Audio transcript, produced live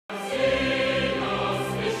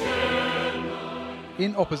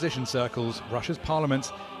In opposition circles, Russia's parliament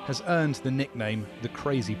has earned the nickname the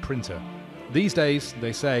crazy printer. These days,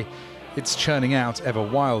 they say, it's churning out ever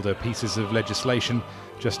wilder pieces of legislation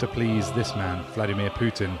just to please this man, Vladimir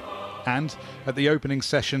Putin. And at the opening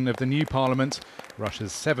session of the new parliament,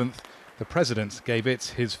 Russia's 7th, the president gave it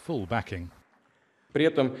his full backing.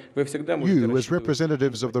 You, as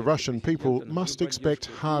representatives of the Russian people, must expect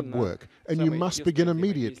hard work, and you must begin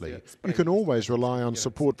immediately. You can always rely on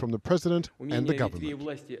support from the president and the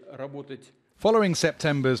government. Following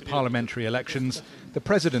September's parliamentary elections, the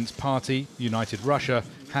president's party, United Russia,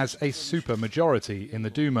 has a supermajority in the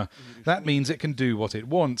Duma. That means it can do what it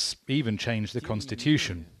wants, even change the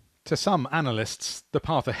constitution. To some analysts, the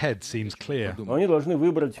path ahead seems clear.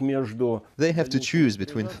 They have to choose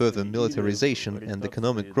between further militarization and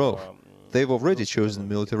economic growth. They've already chosen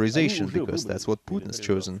militarization because that's what Putin's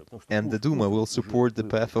chosen, and the Duma will support the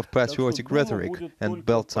path of patriotic rhetoric and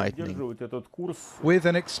belt-tightening. With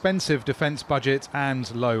an expensive defense budget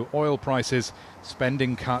and low oil prices,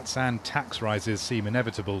 spending cuts and tax rises seem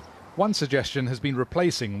inevitable. One suggestion has been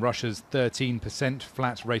replacing Russia's 13%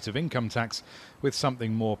 flat rate of income tax with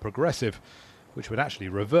something more progressive, which would actually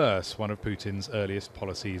reverse one of Putin's earliest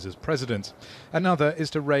policies as president. Another is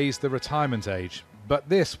to raise the retirement age, but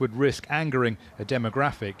this would risk angering a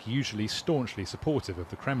demographic usually staunchly supportive of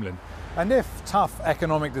the Kremlin. And if tough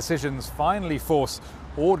economic decisions finally force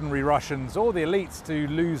ordinary Russians or the elites to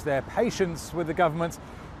lose their patience with the government,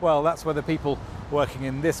 well, that's where the people working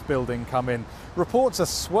in this building come in. Reports are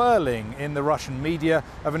swirling in the Russian media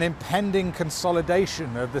of an impending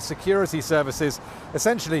consolidation of the security services,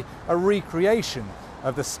 essentially a recreation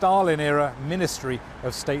of the Stalin-era Ministry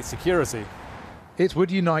of State Security. It would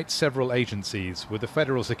unite several agencies, with the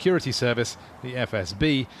Federal Security Service, the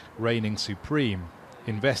FSB, reigning supreme.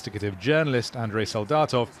 Investigative journalist Andrei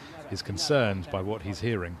Soldatov is concerned by what he's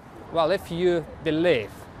hearing. Well, if you believe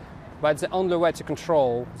but the only way to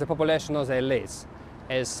control the population of the elites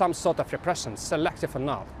is some sort of repression, selective or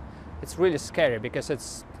not, it's really scary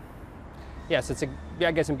because we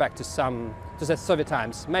are getting back to the Soviet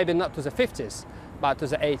times, maybe not to the 50s, but to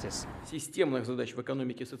the 80s.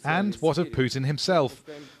 And what of Putin himself?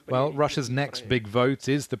 Well, Russia's next big vote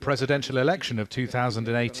is the presidential election of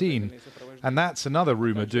 2018. And that's another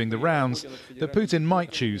rumour doing the rounds, that Putin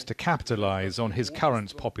might choose to capitalise on his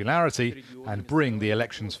current popularity and bring the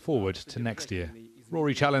elections forward to next year.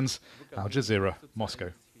 Rory Challens, Al Jazeera,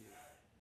 Moscow.